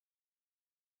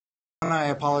Gentlemen,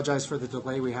 I apologize for the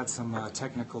delay. We had some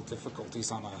technical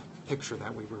difficulties on a picture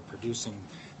that we were producing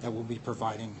that we'll be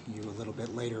providing you a little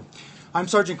bit later. I'm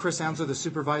Sergeant Chris Amsler, the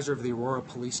supervisor of the Aurora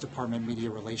Police Department Media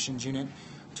Relations Unit.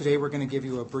 Today we're going to give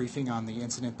you a briefing on the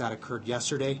incident that occurred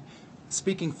yesterday.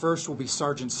 Speaking first will be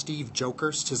Sergeant Steve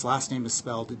Jokerst. His last name is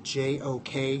spelled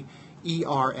Jokerst.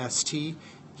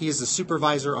 He is the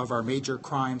supervisor of our Major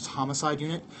Crimes Homicide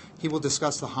Unit. He will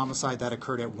discuss the homicide that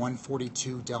occurred at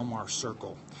 142 Delmar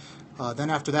Circle.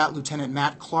 Then after that, Lieutenant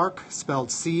Matt Clark,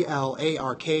 spelled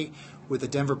C-L-A-R-K, with the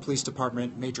Denver Police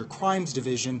Department Major Crimes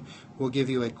Division, will give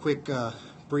you a quick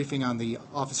briefing on the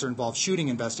officer-involved shooting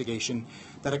investigation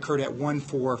that occurred at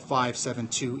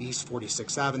 14572 East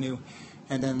 46th Avenue.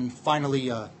 And then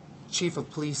finally, Chief of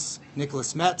Police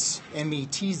Nicholas Metz,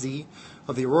 M-E-T-Z,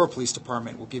 of the Aurora Police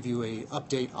Department will give you an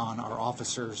update on our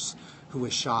officers who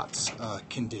was shot's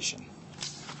condition.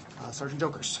 Sergeant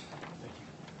Jokerst. Thank you.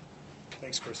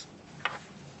 Thanks, Chris.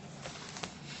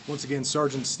 Once again,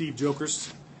 Sergeant Steve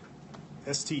Jokerst,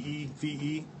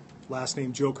 S-T-E-V-E, last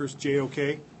name Jokerst,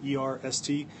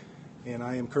 J-O-K-E-R-S-T, and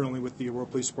I am currently with the Aurora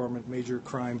Police Department Major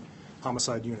Crime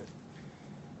Homicide Unit.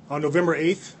 On November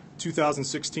 8th,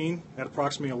 2016, at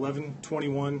approximately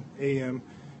 11:21 a.m.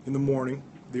 in the morning,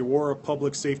 the Aurora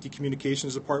Public Safety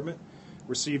Communications Department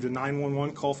received a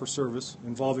 911 call for service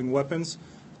involving weapons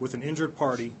with an injured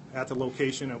party at the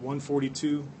location at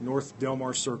 142 North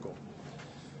Delmar Circle.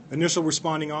 Initial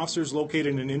responding officers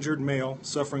located an injured male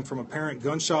suffering from apparent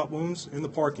gunshot wounds in the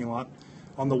parking lot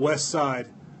on the west side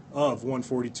of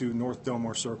 142 North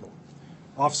Delmar Circle.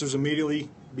 Officers immediately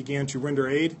began to render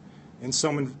aid and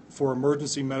summoned for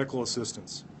emergency medical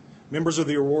assistance. Members of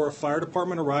the Aurora Fire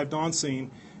Department arrived on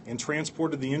scene and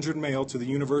transported the injured male to the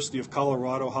University of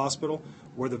Colorado Hospital,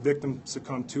 where the victim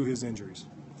succumbed to his injuries.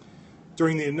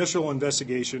 During the initial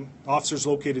investigation, officers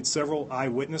located several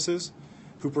eyewitnesses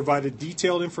who provided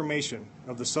detailed information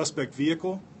of the suspect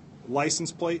vehicle,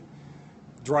 license plate,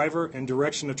 driver, and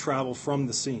direction of travel from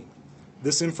the scene.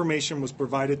 This information was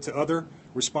provided to other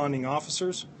responding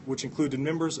officers, which included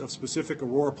members of specific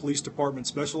Aurora Police Department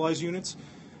specialized units,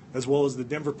 as well as the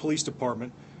Denver Police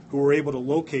Department, who were able to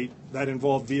locate that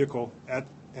involved vehicle at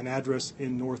an address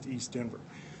in northeast Denver.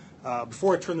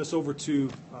 Before I turn this over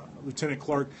to Lieutenant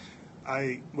Clark,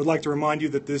 I would like to remind you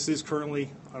that this is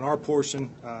currently, on our portion,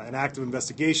 an active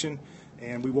investigation,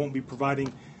 and we won't be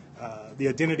providing the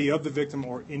identity of the victim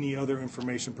or any other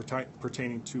information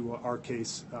pertaining to our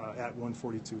case at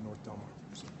 142 North Delmar.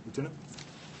 So, Lieutenant?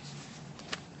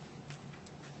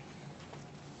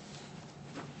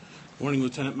 Morning,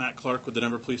 Lieutenant Matt Clark with the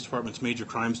Denver Police Department's Major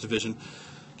Crimes Division.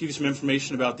 Give you some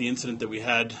information about the incident that we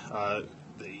had.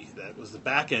 That was the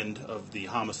back end of the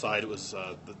homicide. It was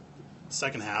the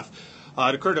second half.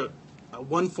 It occurred at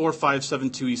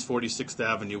 14572 East 46th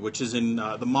Avenue, which is in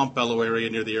the Montbello area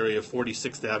near the area of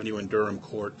 46th Avenue and Durham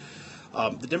Court.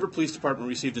 The Denver Police Department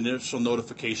received an initial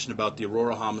notification about the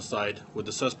Aurora homicide with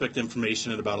the suspect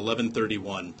information at about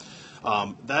 11:31.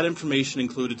 That information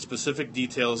included specific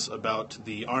details about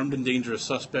the armed and dangerous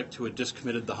suspect who had just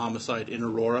committed the homicide in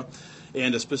Aurora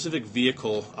and a specific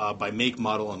vehicle by make,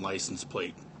 model, and license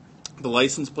plate. The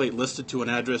license plate listed to an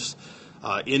address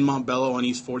in Montbello on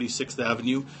East 46th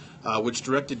Avenue, which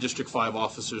directed District 5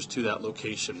 officers to that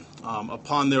location.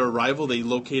 Upon their arrival, they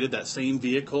located that same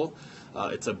vehicle.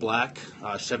 It's a black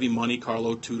Chevy Monte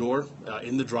Carlo two-door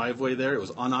in the driveway there. It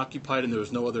was unoccupied, and there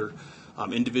was no other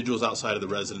individuals outside of the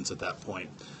residence at that point.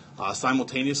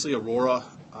 Simultaneously, Aurora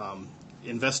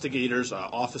investigators,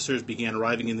 officers began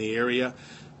arriving in the area,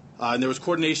 and there was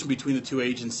coordination between the two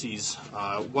agencies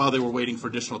while they were waiting for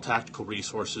additional tactical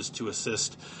resources to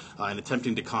assist in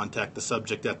attempting to contact the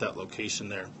subject at that location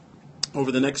there.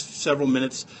 Over the next several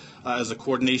minutes, as the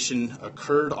coordination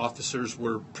occurred, officers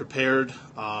were prepared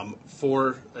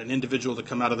for an individual to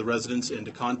come out of the residence and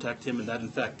to contact him, and that in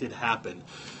fact did happen.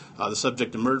 The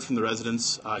subject emerged from the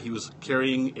residence. He was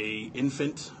carrying an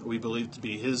infant, we believe to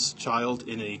be his child,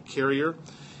 in a carrier.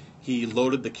 He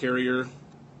loaded the carrier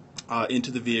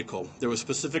into the vehicle. There was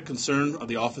specific concern of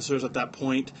the officers at that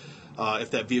point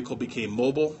if that vehicle became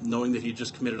mobile, knowing that he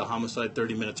just committed a homicide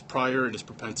 30 minutes prior and his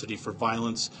propensity for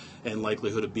violence and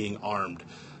likelihood of being armed.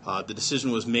 The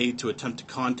decision was made to attempt to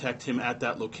contact him at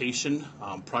that location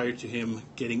prior to him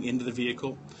getting into the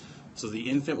vehicle. So the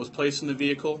infant was placed in the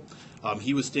vehicle.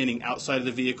 He was standing outside of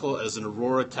the vehicle as an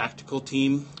Aurora tactical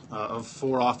team of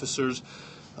 4 officers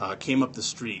came up the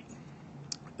street.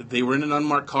 They were in an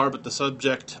unmarked car, but the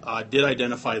subject did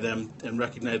identify them and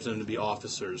recognize them to be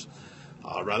officers.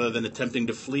 Rather than attempting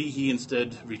to flee, he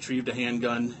instead retrieved a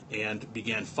handgun and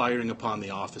began firing upon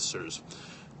the officers.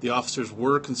 The officers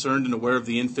were concerned and aware of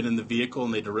the infant in the vehicle,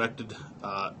 and they directed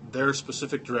their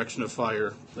specific direction of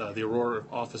fire, the Aurora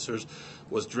officers,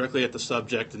 was directly at the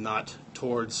subject and not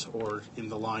towards or in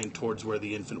the line towards where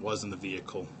the infant was in the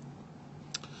vehicle.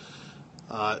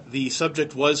 The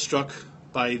subject was struck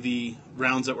by the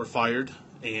rounds that were fired,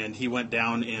 and he went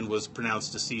down and was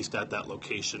pronounced deceased at that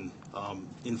location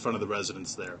in front of the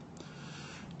residence there.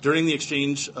 During the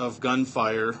exchange of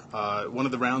gunfire, one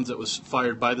of the rounds that was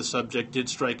fired by the subject did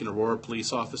strike an Aurora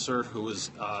police officer who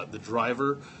was the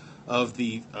driver of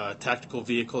the tactical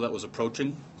vehicle that was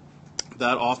approaching.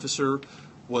 That officer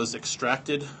was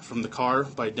extracted from the car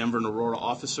by Denver and Aurora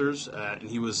officers, and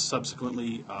he was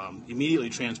subsequently immediately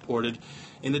transported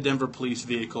in a Denver police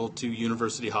vehicle to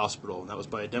University Hospital. And that was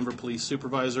by a Denver police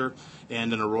supervisor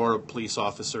and an Aurora police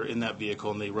officer in that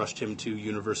vehicle, and they rushed him to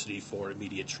University for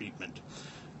immediate treatment.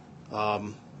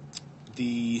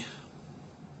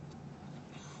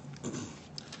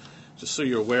 Just so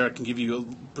you're aware, I can give you a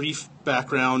brief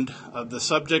background. The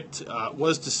subject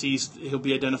was deceased. He'll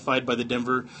be identified by the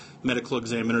Denver Medical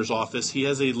Examiner's Office. He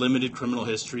has a limited criminal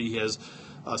history. He has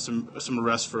some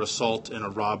arrests for assault and a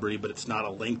robbery, but it's not a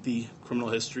lengthy criminal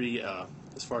history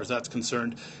as far as that's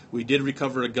concerned. We did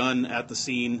recover a gun at the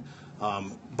scene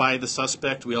by the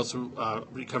suspect. We also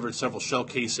recovered several shell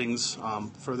casings,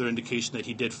 further indication that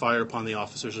he did fire upon the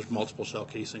officers with multiple shell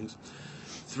casings.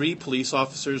 3 police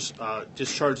officers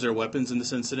discharged their weapons in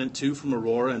this incident, 2 from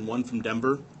Aurora and 1 from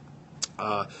Denver.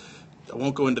 I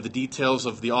won't go into the details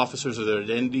of the officers or their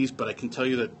identities, but I can tell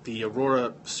you that the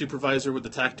Aurora supervisor with the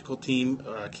tactical team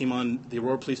came on the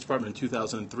Aurora Police Department in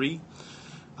 2003.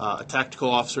 A tactical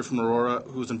officer from Aurora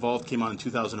who was involved came on in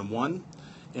 2001.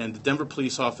 And the Denver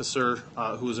police officer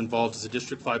who was involved as a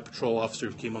District 5 patrol officer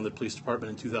who came on the police department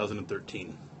in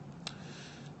 2013.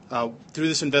 Through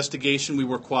this investigation, we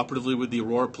work cooperatively with the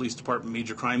Aurora Police Department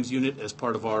Major Crimes Unit as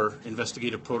part of our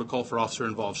investigative protocol for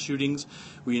officer-involved shootings.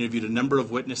 We interviewed a number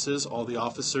of witnesses. All the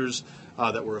officers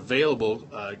that were available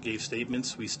gave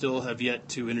statements. We still have yet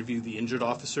to interview the injured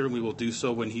officer, and we will do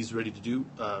so when he's ready to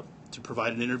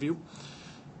provide an interview.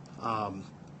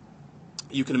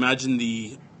 You can imagine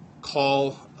the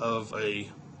call of a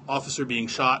officer being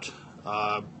shot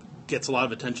gets a lot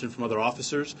of attention from other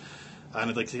officers. And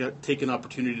I'd like to take an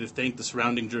opportunity to thank the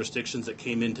surrounding jurisdictions that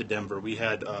came into Denver. We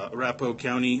had Arapahoe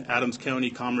County, Adams County,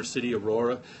 Commerce City,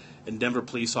 Aurora, and Denver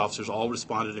police officers all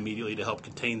responded immediately to help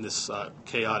contain this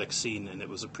chaotic scene, and it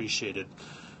was appreciated.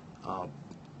 At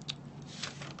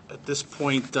this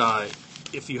point,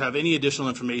 if you have any additional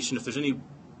information, if there's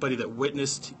anybody that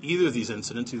witnessed either of these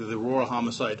incidents, either the Aurora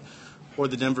homicide or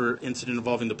the Denver incident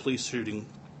involving the police shooting,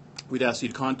 we'd ask you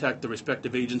to contact the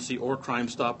respective agency or Crime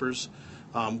Stoppers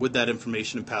with that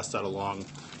information and pass that along.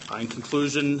 In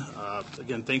conclusion,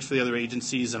 again, thanks for the other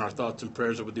agencies, and our thoughts and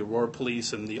prayers are with the Aurora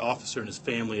Police and the officer and his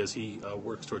family as he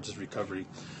works towards his recovery.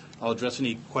 I'll address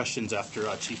any questions after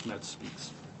Chief Metz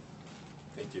speaks.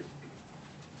 Thank you.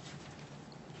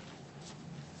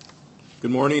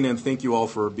 Good morning, and thank you all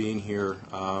for being here.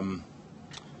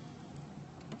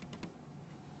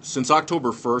 Since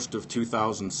October 1st of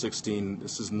 2016,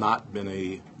 this has not been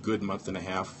a good month and a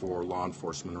half for law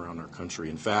enforcement around our country.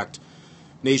 In fact,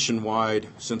 nationwide,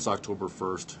 since October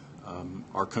 1st,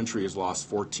 our country has lost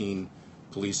 14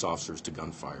 police officers to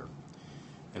gunfire.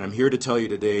 And I'm here to tell you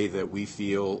today that we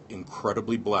feel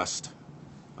incredibly blessed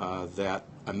that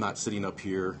I'm not sitting up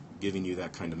here giving you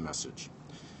that kind of message.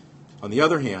 On the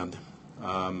other hand,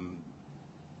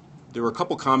 there were a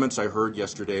couple comments I heard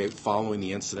yesterday following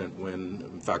the incident when,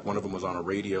 in fact, one of them was on a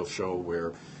radio show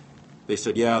where they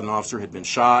said, yeah, an officer had been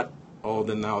shot. Oh,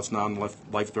 then now it's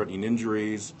non-life-threatening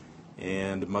injuries,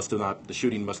 and the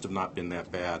shooting must have not been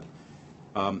that bad.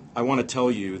 I want to tell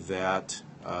you that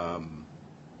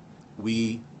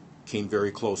we came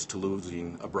very close to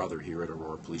losing a brother here at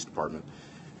Aurora Police Department.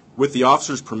 With the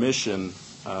officer's permission,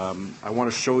 I want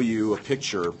to show you a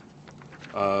picture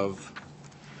of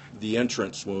the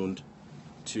entrance wound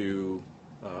to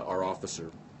our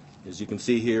officer. As you can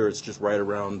see here, it's just right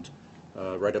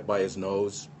up by his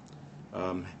nose.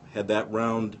 Had that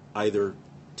round either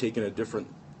taken a different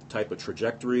type of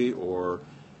trajectory or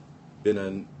been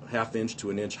a half inch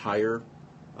to an inch higher,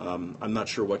 I'm not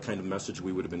sure what kind of message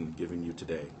we would have been giving you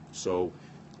today. So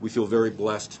we feel very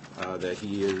blessed that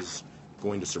he is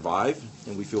going to survive,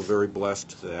 and we feel very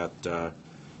blessed that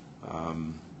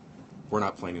we're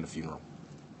not planning a funeral.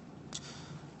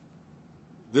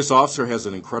 This officer has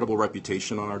an incredible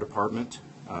reputation on our department.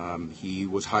 He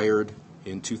was hired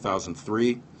in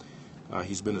 2003.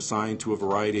 He's been assigned to a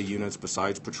variety of units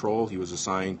besides patrol. He was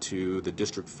assigned to the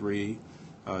District 3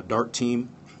 DART team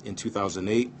in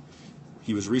 2008.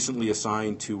 He was recently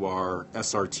assigned to our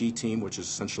SRT team, which is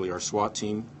essentially our SWAT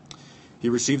team. He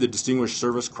received the Distinguished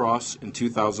Service Cross in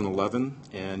 2011,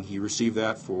 and he received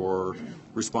that for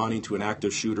responding to an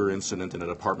active shooter incident in an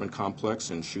apartment complex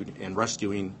and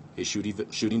rescuing a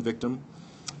shooting victim.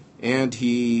 And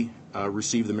he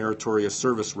received the Meritorious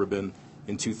Service Ribbon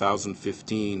in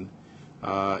 2015,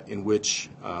 in which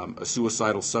a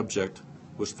suicidal subject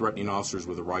was threatening officers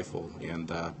with a rifle,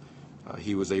 and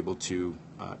he was able to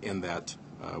end that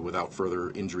without further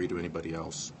injury to anybody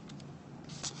else.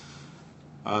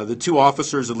 The two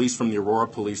officers, at least from the Aurora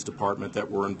Police Department, that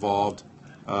were involved,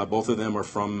 both of them are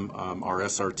from our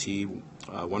SRT.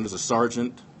 One is a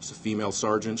sergeant. It's a female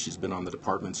sergeant. She's been on the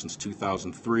department since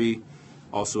 2003,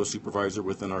 also a supervisor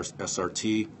within our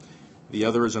SRT. The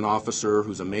other is an officer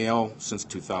who's a male since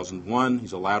 2001.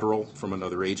 He's a lateral from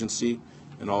another agency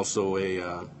and also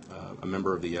a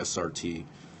member of the SRT.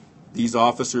 These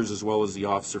officers, as well as the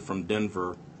officer from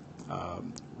Denver,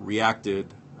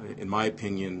 reacted, in my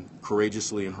opinion,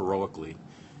 courageously and heroically.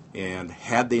 And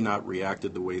had they not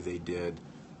reacted the way they did,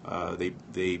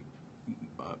 they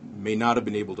may not have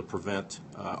been able to prevent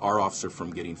our officer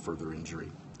from getting further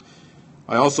injury.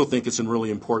 I also think it's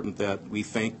really important that we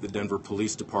thank the Denver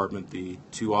Police Department, the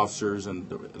two officers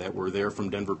that were there from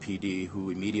Denver PD,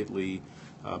 who immediately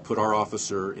put our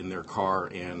officer in their car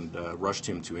and rushed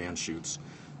him to Anschutz.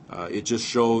 It just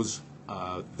shows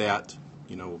that,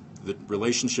 you know, the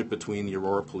relationship between the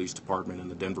Aurora Police Department and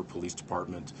the Denver Police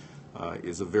Department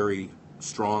is a very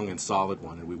strong and solid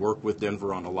one. And we work with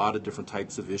Denver on a lot of different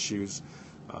types of issues,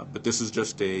 but this is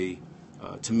just to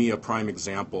me, a prime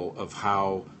example of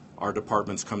how our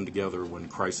departments come together when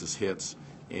crisis hits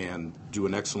and do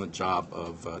an excellent job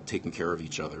of taking care of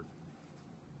each other.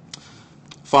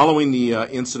 Following the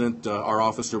incident, our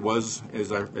officer was,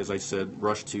 as I said,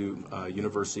 rushed to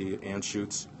University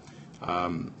Anschutz.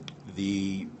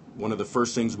 One of the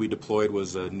first things we deployed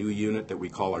was a new unit that we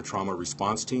call our Trauma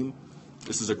Response Team.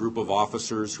 This is a group of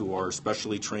officers who are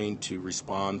specially trained to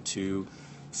respond to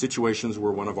situations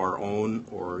where one of our own,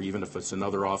 or even if it's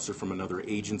another officer from another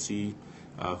agency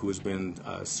who has been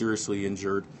seriously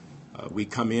injured, we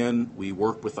come in, we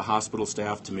work with the hospital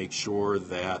staff to make sure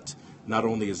that not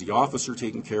only is the officer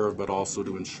taken care of, but also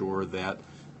to ensure that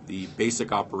the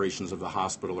basic operations of the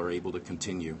hospital are able to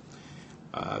continue.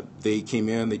 They came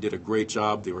in, they did a great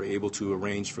job. They were able to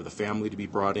arrange for the family to be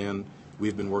brought in.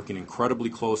 We've been working incredibly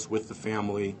close with the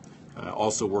family,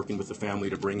 also working with the family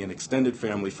to bring in extended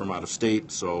family from out of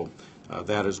state, so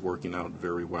that is working out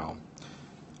very well.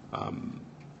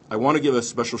 I want to give a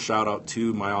special shout out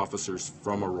to my officers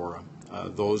from Aurora,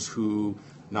 those who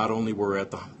not only were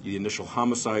at the initial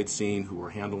homicide scene, who were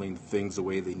handling things the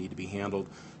way they need to be handled,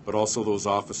 but also those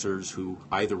officers who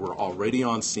either were already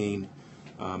on scene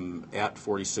at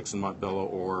 46th and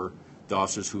Montbello, or the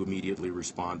officers who immediately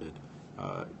responded.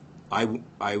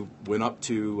 I went up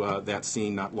to that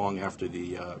scene not long after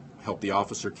the help the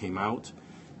officer came out,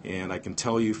 and I can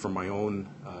tell you from my own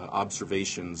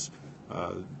observations,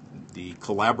 the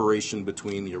collaboration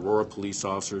between the Aurora police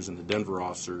officers and the Denver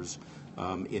officers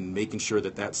in making sure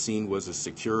that that scene was as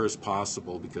secure as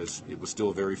possible, because it was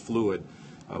still very fluid,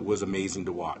 was amazing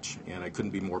to watch. And I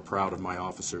couldn't be more proud of my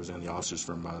officers and the officers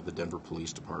from the Denver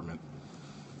Police Department.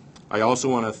 I also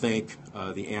want to thank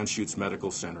the Anschutz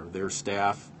Medical Center. Their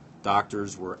staff,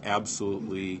 doctors, were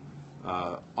absolutely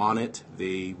on it.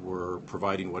 They were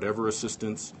providing whatever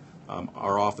assistance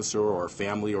our officer or our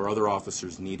family or other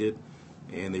officers needed,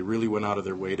 and they really went out of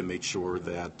their way to make sure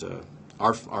that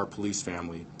our police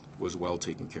family was well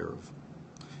taken care of.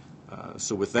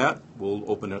 So with that, we'll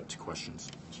open it up to questions.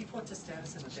 Chief, what's the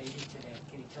status of the baby today?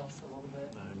 Can you tell us a little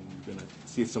bit? I'm going to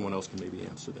see if someone else can maybe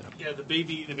answer that. Yeah, the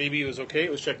baby was okay.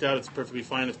 It was checked out. It's perfectly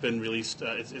fine. It's been released.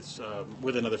 It's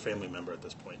with another family member at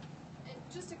this point. And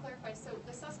just to clarify, so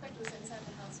the suspect was inside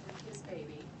the house with his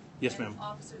baby. Yes, and ma'am.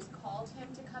 Officers called him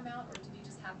to come out, or did he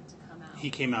just happen to come out? He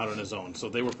came out on his own, so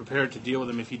they were prepared to deal with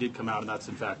him if he did come out, and that's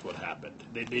in fact what happened.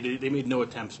 They made no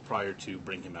attempts prior to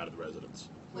bring him out of the residence.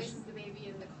 Places the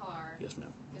baby in the car. Yes,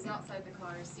 ma'am. Is outside the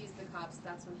car, sees the cops.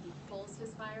 That's when he pulls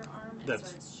his firearm and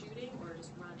starts shooting, or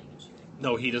just running and shooting.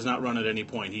 No, he does not run at any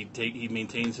point. He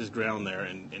maintains his ground there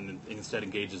and instead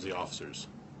engages the officers.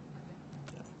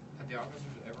 Okay. Yeah. Have the officers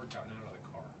ever gotten out of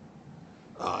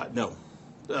the car? No.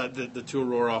 The two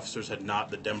Aurora officers had not.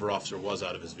 The Denver officer was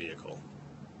out of his vehicle.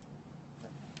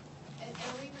 And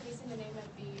are we releasing the name of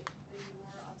the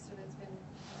Aurora officer that's been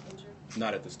injured?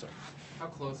 Not at this time. How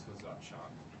close was that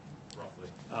shot, roughly?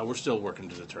 We're still working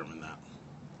to determine that.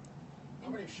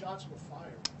 How many shots were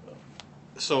fired?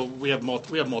 So we have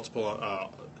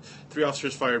multiple. 3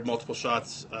 officers fired multiple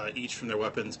shots each from their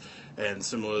weapons, and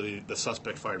similarly, the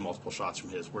suspect fired multiple shots from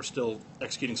his. We're still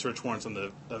executing search warrants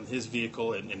on his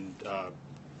vehicle and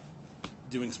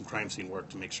doing some crime scene work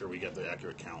to make sure we get the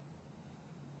accurate count.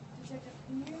 Detective,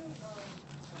 can you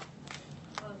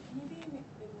be a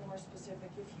bit more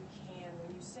specific, if you can,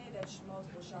 when you say that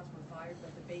multiple shots were fired,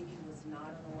 but the baby was not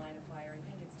on the line of fire? I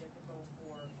think it's difficult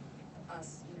for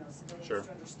us, civilians Sure.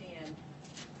 to understand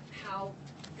how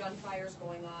gunfire is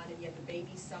going on, and yet the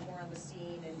baby's somewhere on the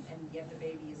scene, and yet the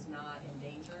baby is not in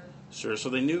danger. Sure. So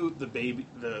they knew the baby.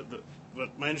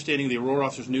 But my understanding, the Aurora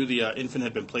officers knew the infant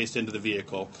had been placed into the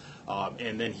vehicle,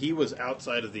 and then he was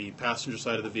outside of the passenger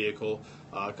side of the vehicle,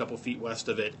 a couple feet west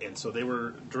of it, and so they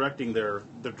were directing the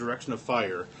direction of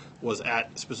fire was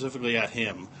specifically at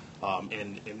him,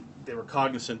 and they were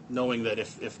cognizant, knowing that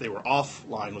if they were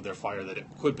offline with their fire, that it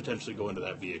could potentially go into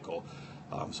that vehicle.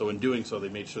 So in doing so, they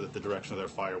made sure that the direction of their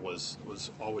fire was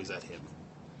always at him.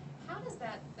 How does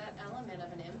that element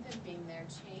of an infant being there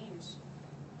change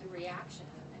the reaction,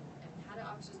 and how do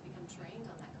officers become trained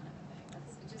on that kind of a thing?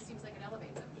 It just seems like it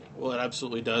elevates them. Well, it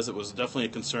absolutely does. It was definitely a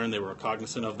concern. They were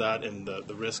cognizant of that and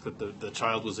the risk that the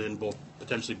child was in, both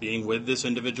potentially being with this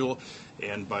individual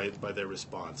and by their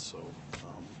response. So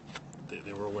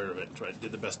they were aware of it and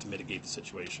did the best to mitigate the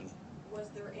situation. Was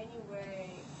there any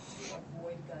way to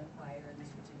avoid gunfire in this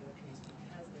particular case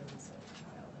because there was a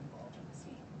child involved in the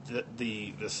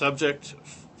scene? The subject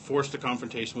forced a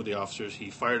confrontation with the officers. He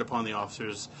fired upon the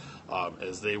officers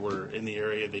as they were in the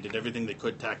area. They did everything they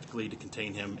could tactically to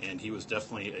contain him, and he was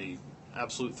definitely an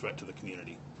absolute threat to the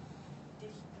community.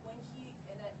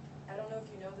 I don't know if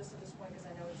you know this at this point because I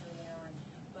know it's early on,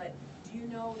 but do you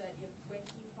know that when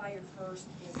he fired first,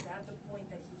 is that the point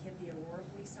that he hit the Aurora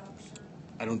police officer?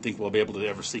 I don't think we'll be able to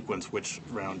ever sequence which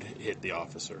round hit the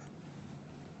officer.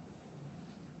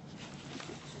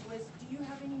 Do you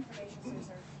have any information,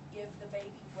 sir, if the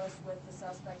baby was with the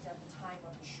suspect at the time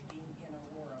of the shooting in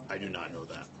Aurora? I do not know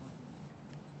that.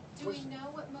 Do we know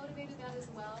what motivated that as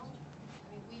well?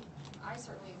 I mean, I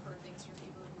certainly have heard things from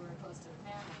people who were close to the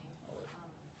family.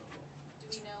 Do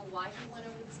we know why he went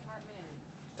over to this apartment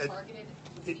and targeted?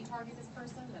 Did he target this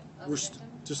person?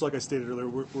 Just like I stated earlier,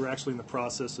 we're actually in the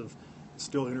process of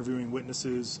still interviewing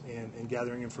witnesses and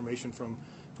gathering information from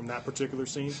that particular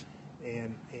scene.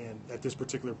 And at this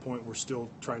particular point, we're still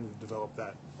trying to develop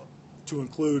that to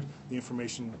include the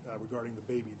information regarding the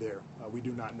baby there. We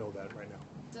do not know that right now.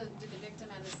 Did the victim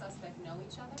and the suspect know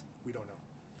each other? We don't know.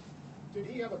 Did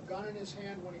he have a gun in his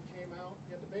hand when he came out?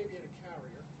 He had the baby in a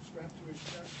carrier strapped to his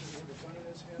chest. Did he have a gun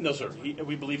in his hand? No, sir.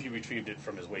 We believe he retrieved it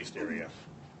from his waist area.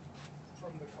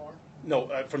 From the car? No,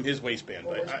 from his waistband.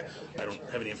 Oh, But waistband. I don't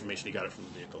have any information. He got it from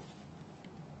the vehicle.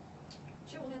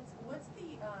 Joe, what's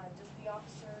does the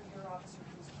officer, your officer,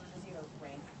 does he have a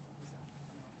rank?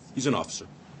 He's an officer.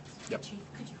 Yep. Chief,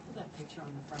 could you hold that picture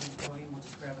on the front of the podium? We'll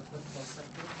just grab a quick close-up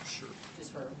here. Sure.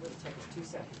 Just it'll take us 2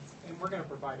 seconds. And we're going to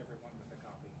provide everyone with a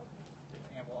copy.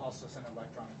 And we'll also send an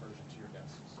electronic version to your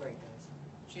desks. Great, guys.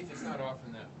 Chief, it's not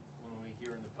often that when we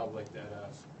hear in the public that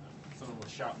someone was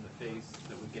shot in the face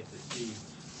that we get to see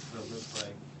what it looks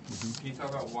like. Can you talk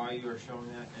about why you are showing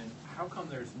that, and how come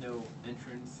there's no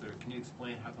entrance, or can you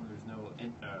explain how come there's no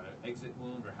exit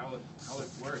wound, or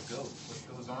where it goes,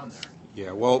 what goes on there?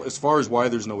 Yeah, well, as far as why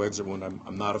there's no exit wound,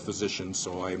 I'm not a physician,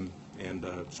 so I'm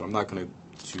not going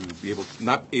to be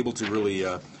able to really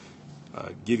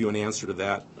give you an answer to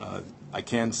that. I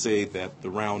can say that the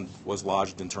round was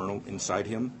lodged inside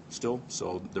him still,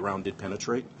 so the round did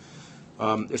penetrate.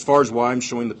 As far as why I'm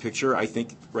showing the picture, I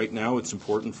think right now it's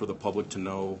important for the public to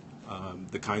know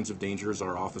the kinds of dangers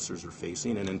our officers are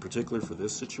facing, and in particular for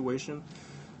this situation,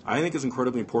 I think it's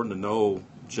incredibly important to know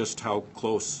just how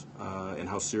close and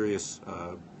how serious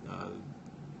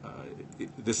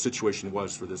this situation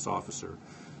was for this officer.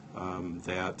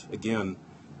 That, again,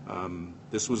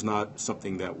 this was not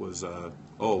something that was,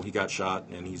 he got shot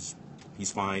and he's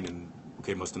fine and,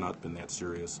 okay, must have not been that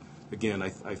serious. Again,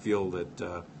 I feel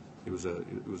that it was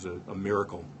a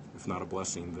miracle, if not a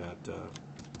blessing,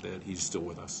 that he's still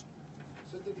with us.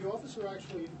 So did the officer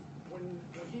actually, when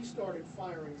he started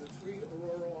firing, the 3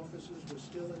 Aurora officers were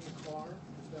still in the car?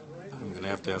 Is that right? I'm going to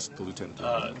have to ask the lieutenant.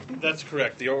 That's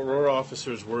correct. The Aurora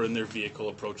officers were in their vehicle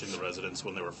approaching the residence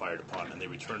when they were fired upon, and they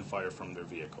returned fire from their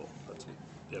vehicle. That's what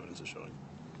the evidence is showing.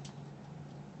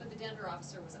 But the Denver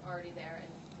officer was already there and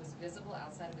was visible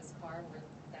outside of his car, where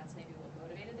that's maybe what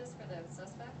motivated this for the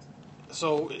suspect?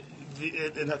 So,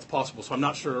 and that's possible. So I'm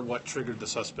not sure what triggered the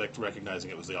suspect recognizing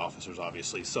it was the officers,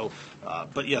 obviously. So,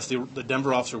 but yes, the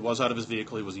Denver officer was out of his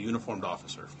vehicle. He was a uniformed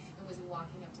officer. And was he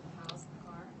walking up to the house, the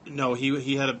car? No,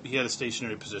 he had a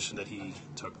stationary position that he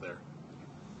took there.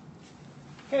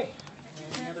 Okay.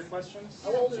 Any other questions?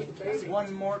 How old is the baby?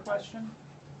 One more question?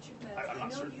 Chief Metz, I'm I not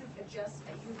know certain. you've addressed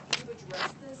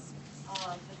this,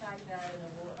 the fact that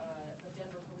the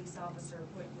Denver police officer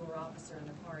put your officer in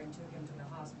the car and took him to the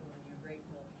hospital and you're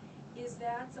grateful. Is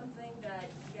that something that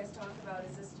you guys talk about?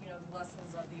 Is this, the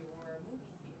lessons of the Aurora movie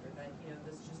theater, that,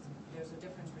 there's a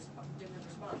different response?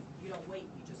 You don't wait,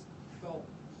 you just go.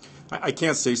 I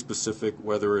can't say specific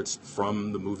whether it's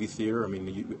from the movie theater. I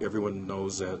mean, everyone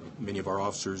knows that many of our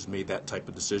officers made that type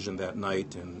of decision that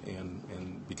night,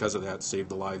 and because of that, saved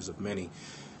the lives of many.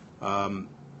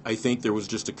 I think there was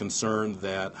just a concern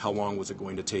that how long was it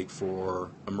going to take for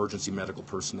emergency medical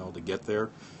personnel to get there.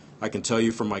 I can tell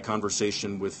you from my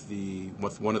conversation with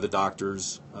one of the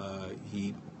doctors,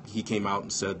 he came out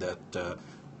and said that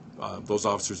those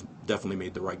officers definitely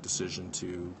made the right decision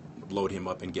to load him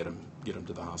up and get him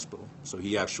to the hospital. So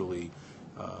he actually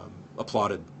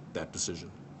applauded that decision.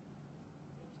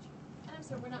 And I'm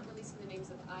sorry, we're not releasing the names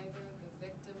of either the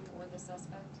victim or the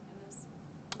suspect in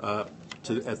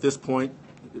this? At this point,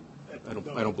 I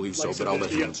don't believe so, Like I said, but I'll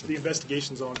let you the answer.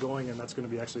 investigation's ongoing, and that's going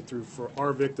to be actually through for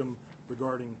our victim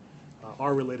regarding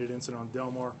our related incident on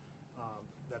Delmar.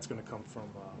 That's going to come from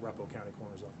Arapahoe County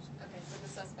Coroner's Office. Okay, so the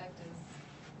suspect is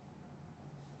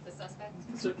the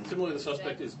suspect? Similarly, the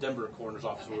suspect is Denver coroner's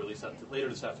office will release that later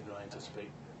this afternoon, I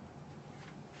anticipate.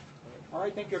 All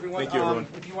right, thank you, everyone. Thank you, everyone.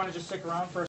 If you want to just stick around for a